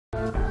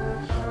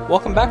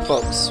Welcome back,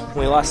 folks.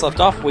 When we last left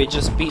off, we had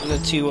just beaten the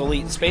two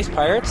elite space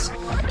pirates,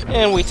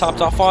 and we topped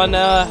off on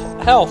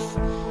health,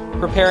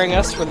 preparing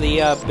us for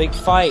the big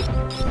fight.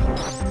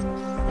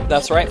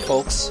 That's right,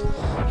 folks.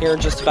 Here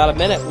in just about a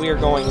minute, we are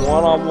going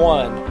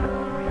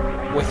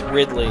one-on-one with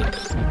Ridley.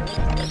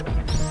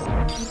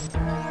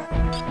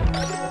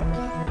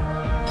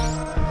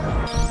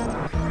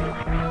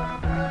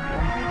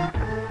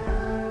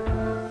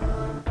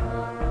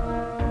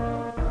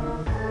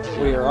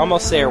 We are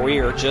almost there. We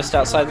are just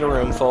outside the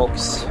room,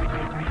 folks.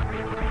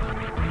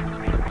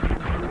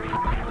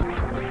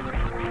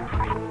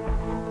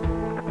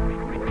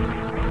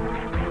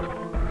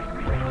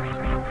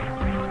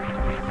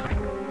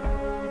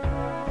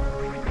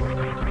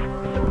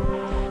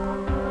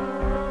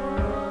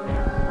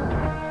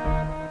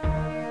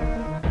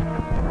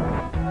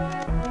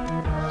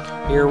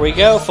 Here we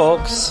go,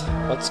 folks.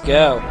 Let's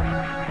go.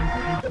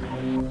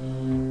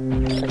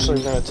 Actually,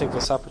 we're going to take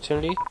this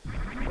opportunity.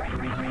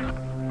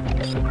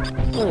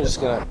 We're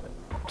just gonna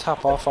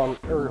top off on,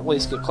 or at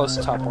least get close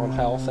to top on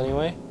health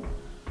anyway.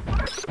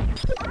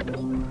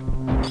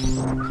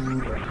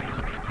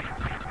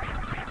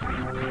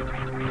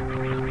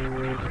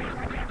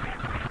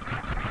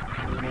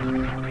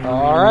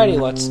 Alrighty,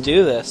 let's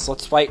do this.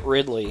 Let's fight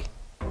Ridley.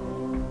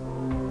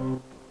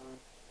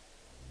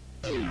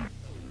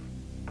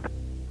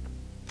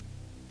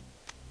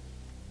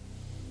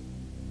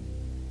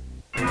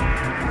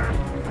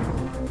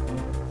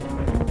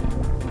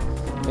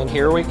 And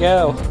here we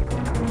go.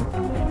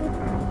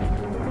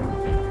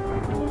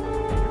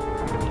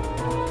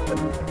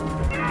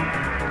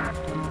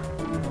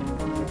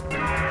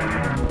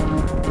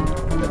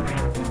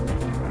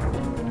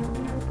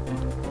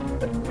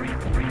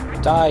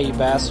 Die, you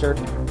bastard.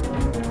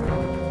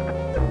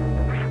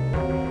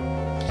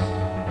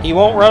 He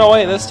won't run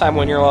away this time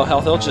when you're low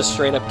health, he'll just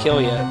straight up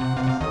kill you.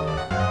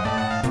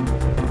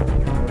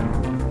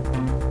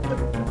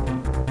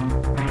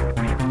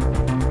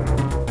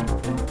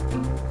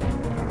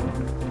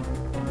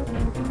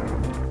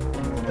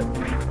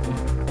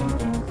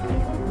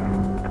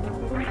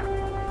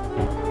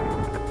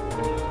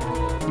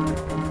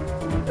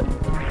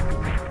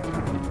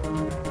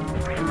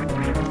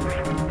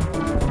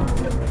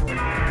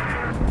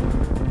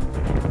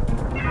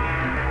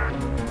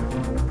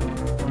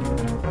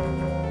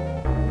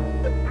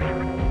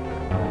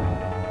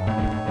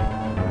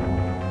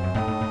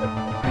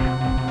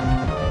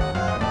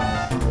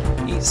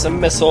 Some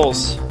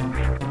missiles.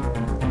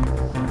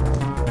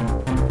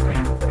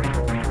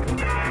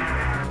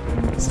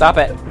 Stop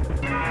it.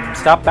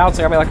 Stop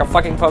bouncing on me like a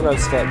fucking pogo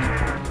stick.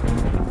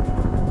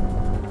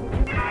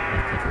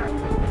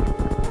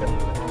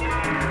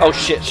 Oh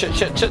shit, shit.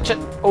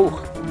 Oh.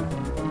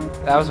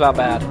 That was about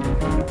bad.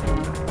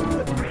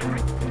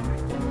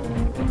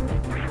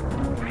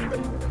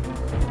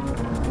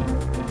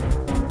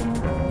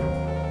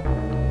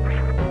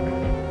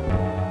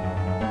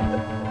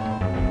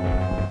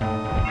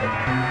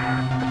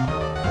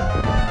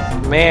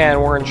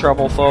 Man, we're in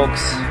trouble,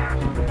 folks.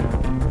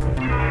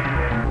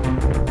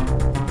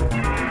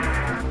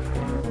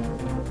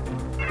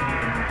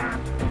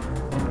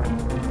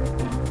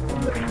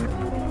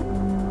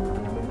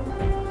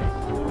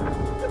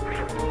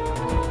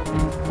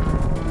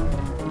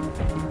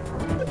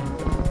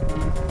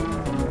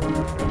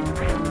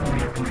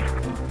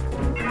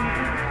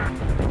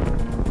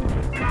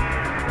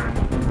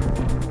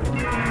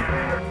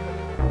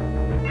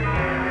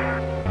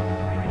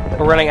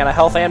 We're running out of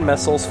health and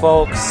missiles,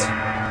 folks.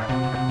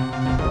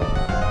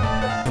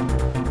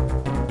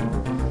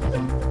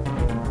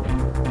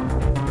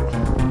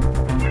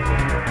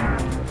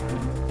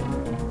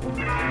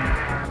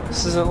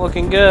 This isn't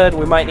looking good.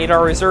 We might need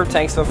our reserve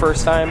tanks for the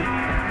first time.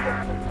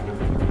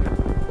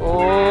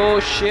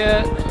 Oh,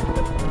 shit.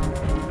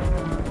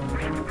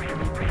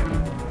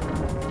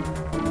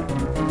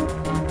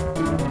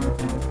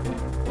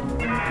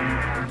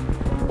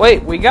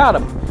 Wait, we got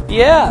him.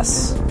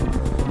 Yes!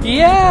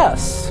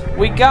 Yes!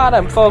 We got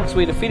him, folks.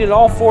 We defeated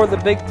all four of the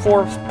big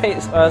four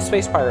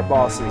space pirate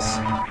bosses.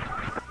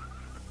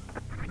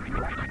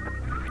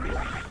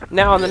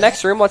 Now, in the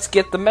next room, let's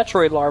get the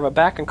Metroid Larva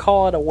back and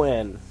call it a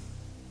win.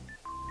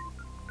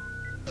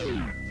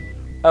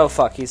 Oh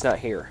fuck, he's not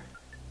here.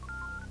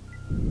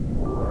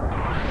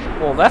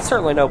 Well, that's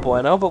certainly no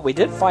bueno, but we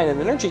did find an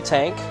energy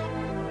tank.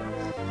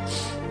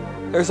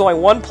 There's only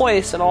one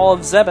place in all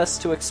of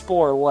Zebes to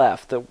explore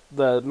left that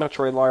the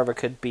Metroid Larva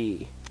could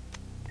be.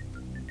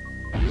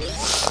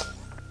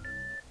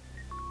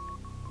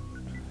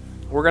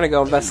 We're gonna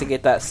go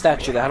investigate that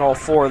statue that had all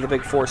four of the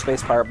big four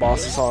space pirate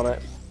bosses on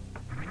it.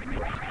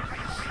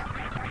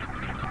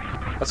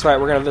 That's right,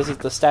 we're gonna visit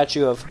the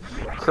statue of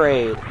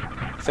Kraid,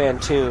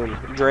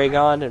 Phantoon,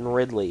 Dragon, and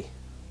Ridley.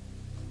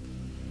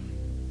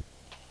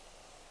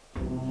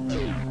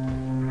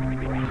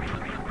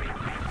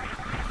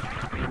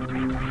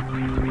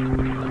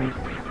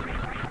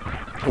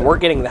 We're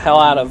getting the hell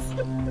out of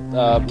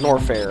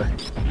Norfair.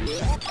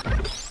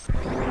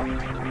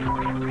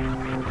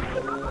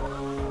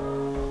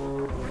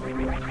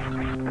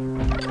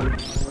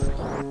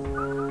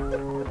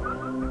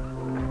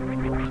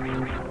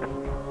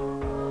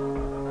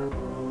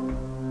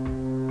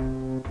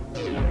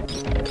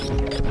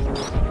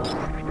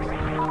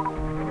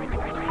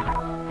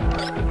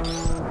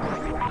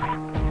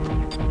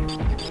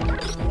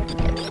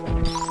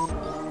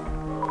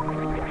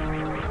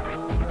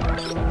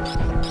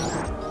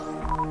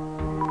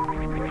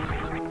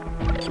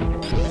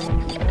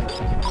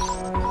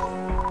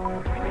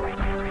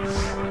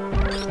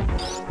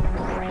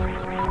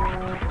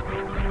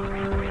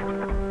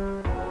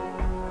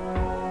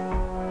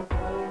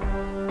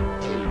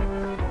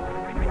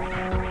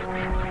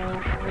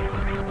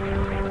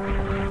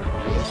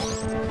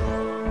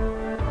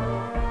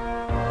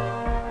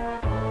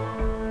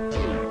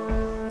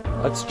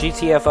 Let's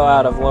GTFO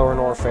out of Lower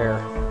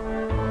Norfair.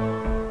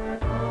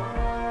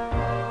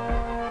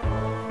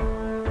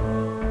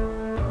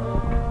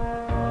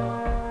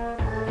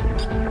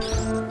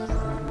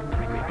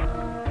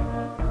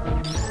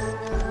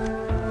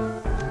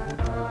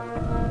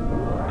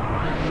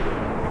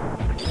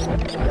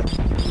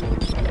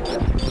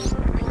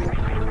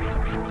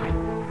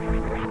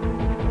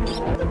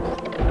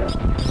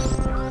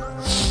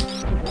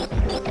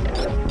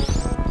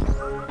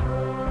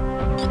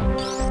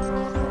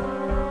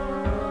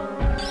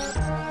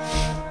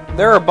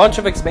 There are a bunch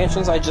of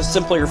expansions I just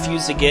simply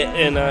refuse to get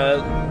in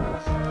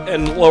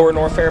Lower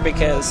Norfair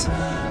because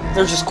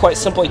they're just quite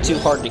simply too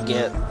hard to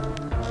get.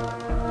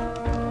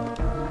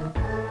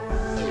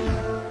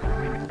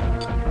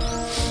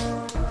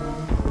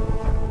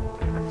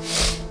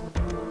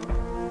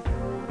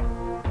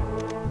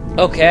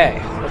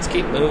 Okay, let's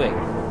keep moving.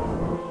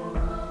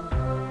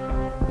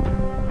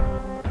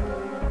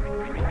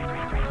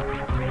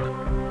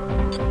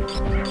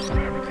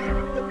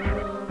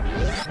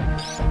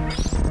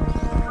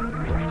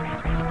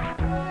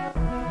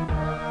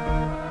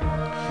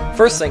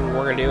 First thing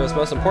we're going to do is,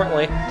 most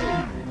importantly,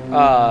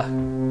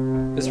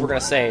 is we're going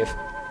to save.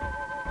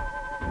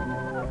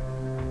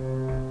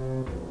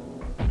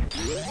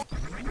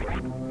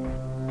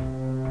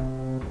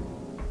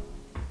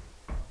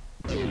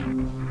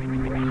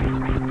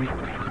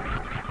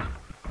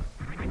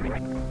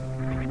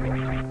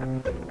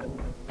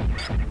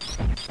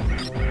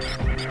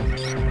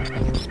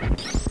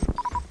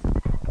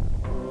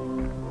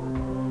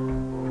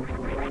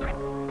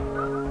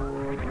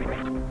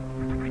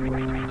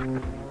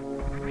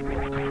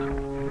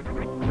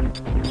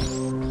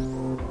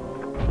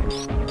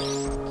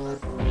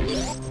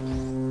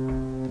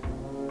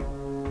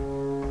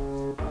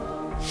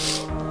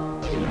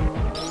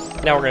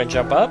 Now we're going to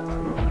jump up.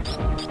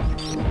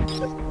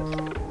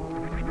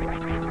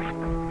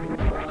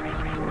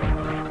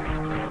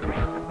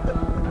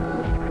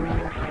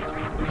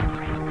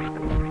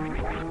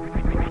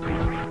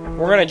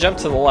 We're going to jump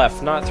to the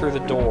left, not through the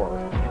door.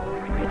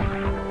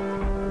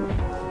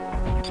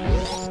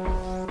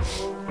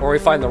 Or we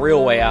find the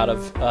real way out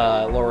of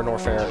Lower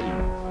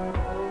Norfair.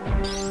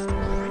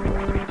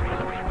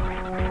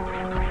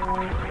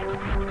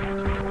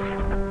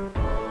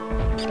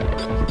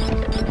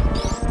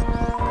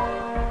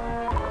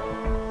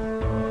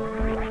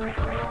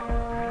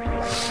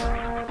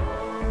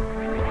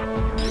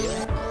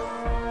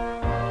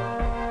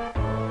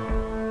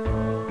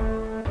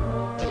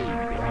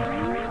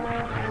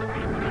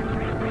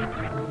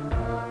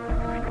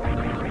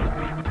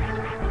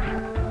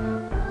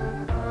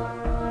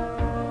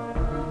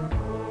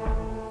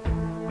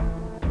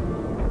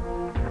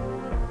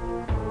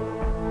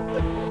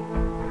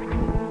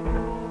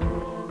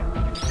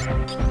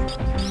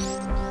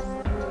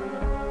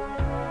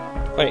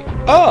 Wait.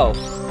 Oh!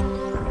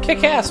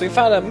 Kick ass, we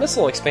found a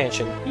missile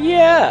expansion.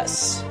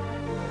 Yes!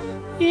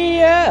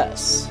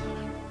 Yes!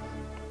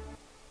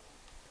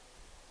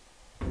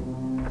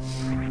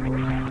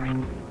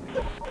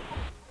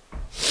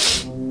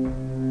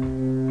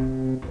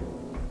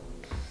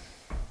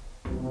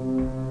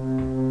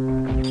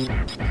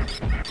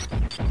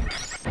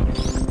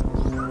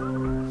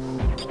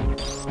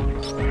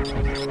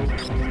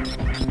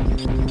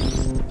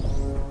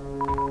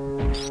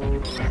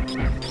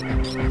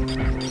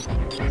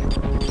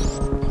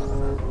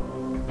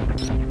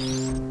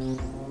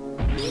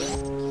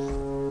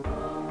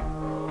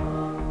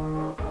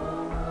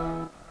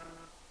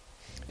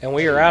 And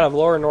we are out of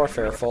Lower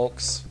Norfair,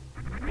 folks.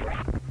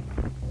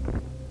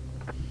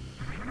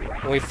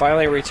 And we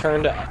finally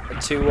returned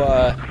to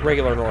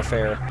regular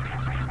Norfair.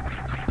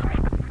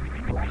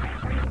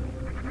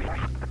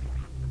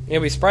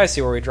 You'll be surprised to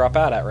see where we drop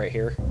out at right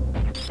here.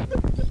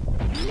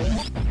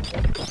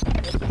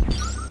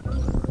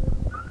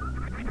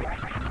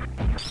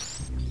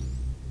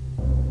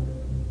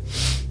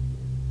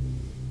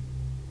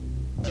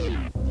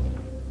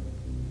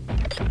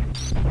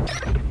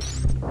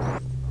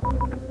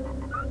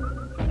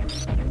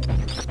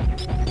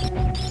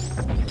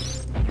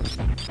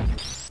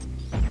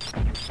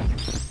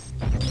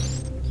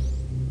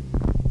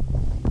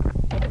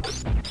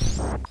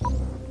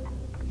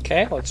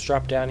 Okay, let's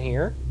drop down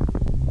here.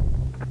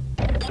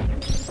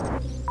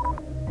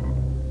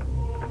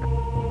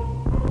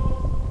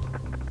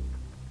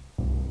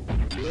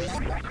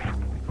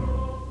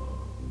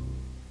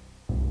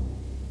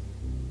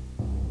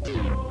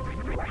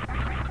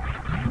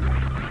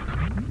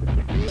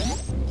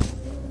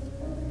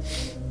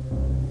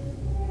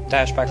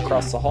 Dash back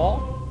across the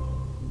hall.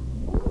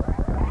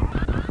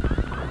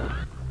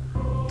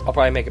 I'll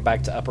probably make it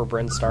back to Upper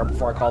Brinstar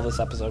before I call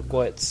this episode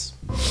quits.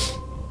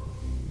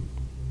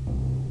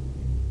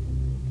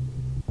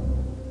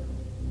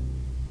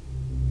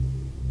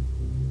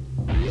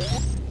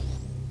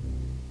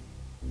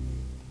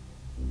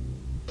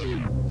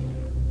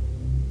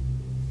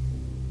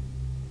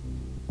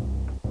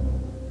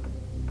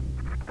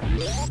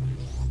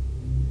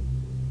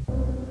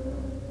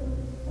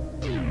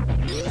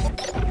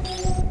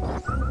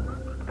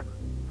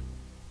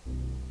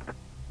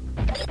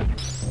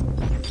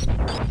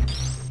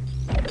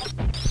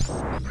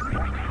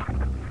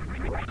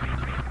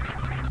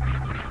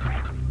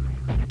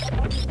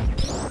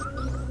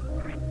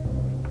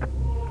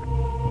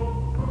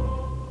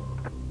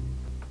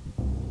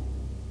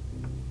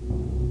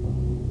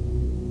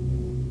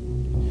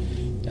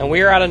 And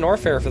we are out of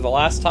Norfair for the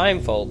last time,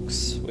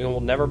 folks. We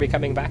will never be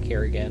coming back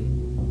here again.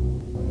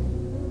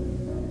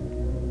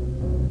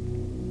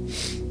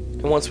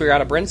 And once we're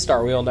out of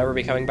Brinstar, we will never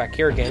be coming back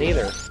here again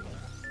either.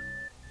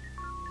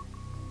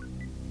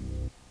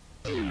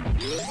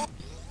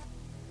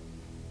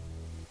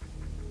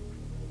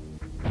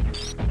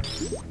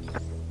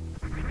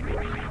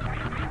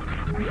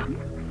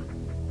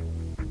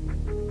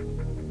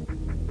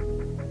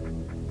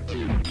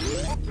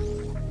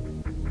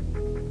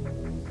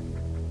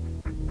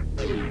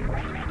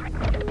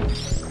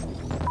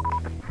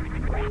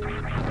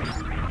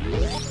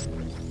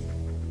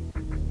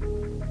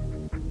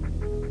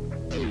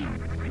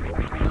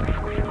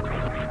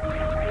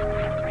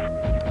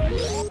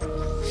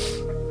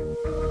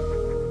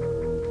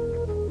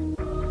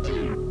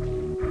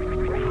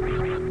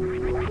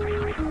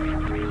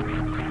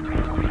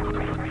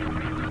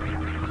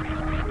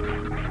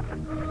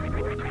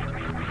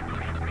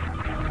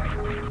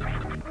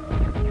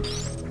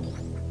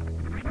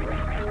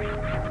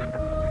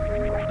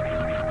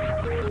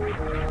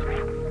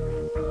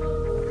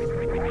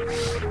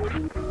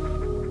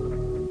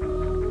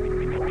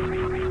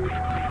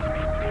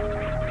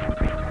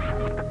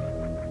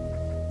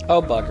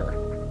 Oh, bugger.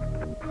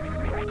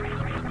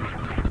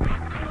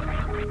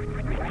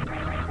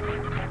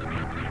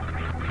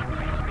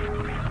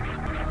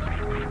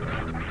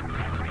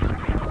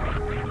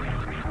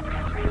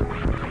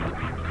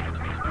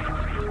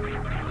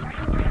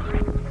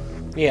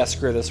 Yeah,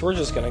 screw this. We're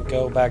just gonna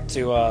go back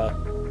to,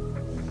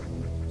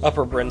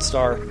 Upper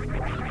Brinstar.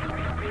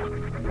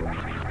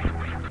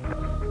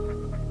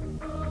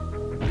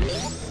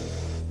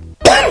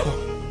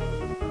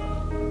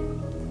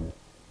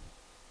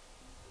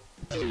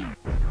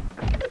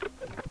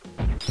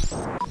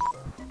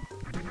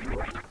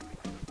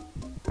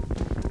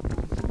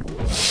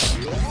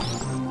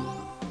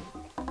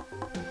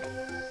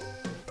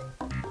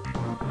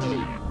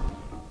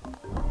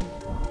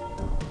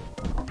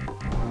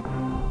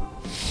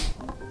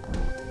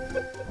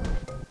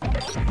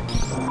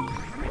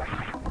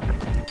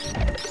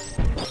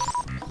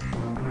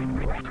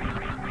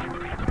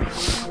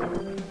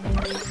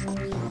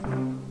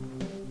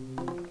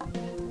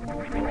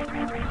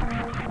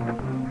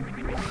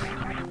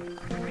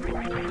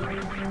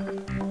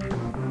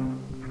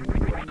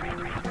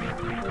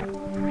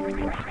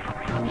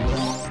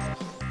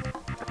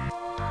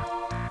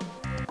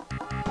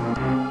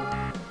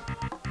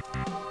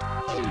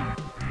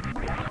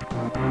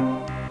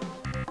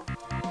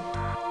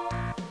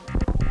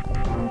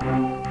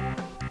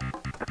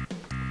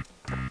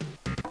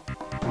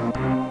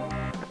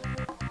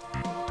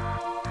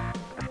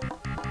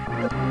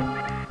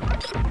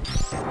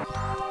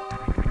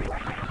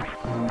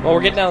 Well,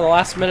 we're getting down to the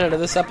last minute of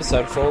this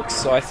episode, folks,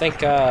 so I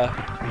think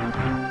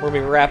we're going to be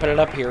wrapping it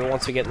up here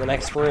once we get in the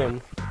next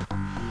room.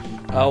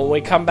 When we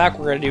come back,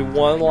 we're going to do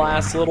one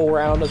last little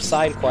round of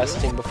side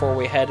questing before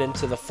we head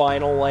into the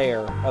final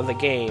layer of the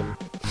game.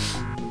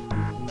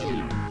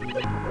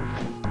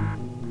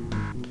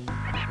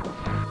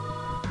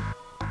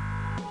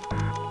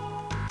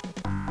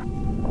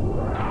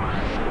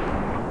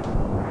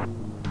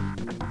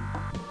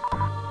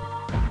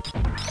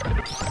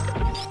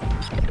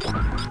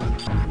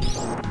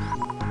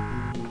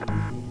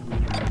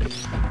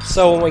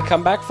 So when we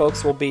come back,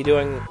 folks, we'll be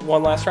doing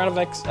one last round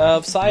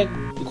of side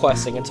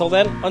questing. Until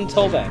then,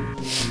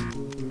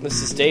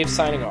 this is Dave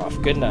signing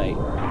off. Good night.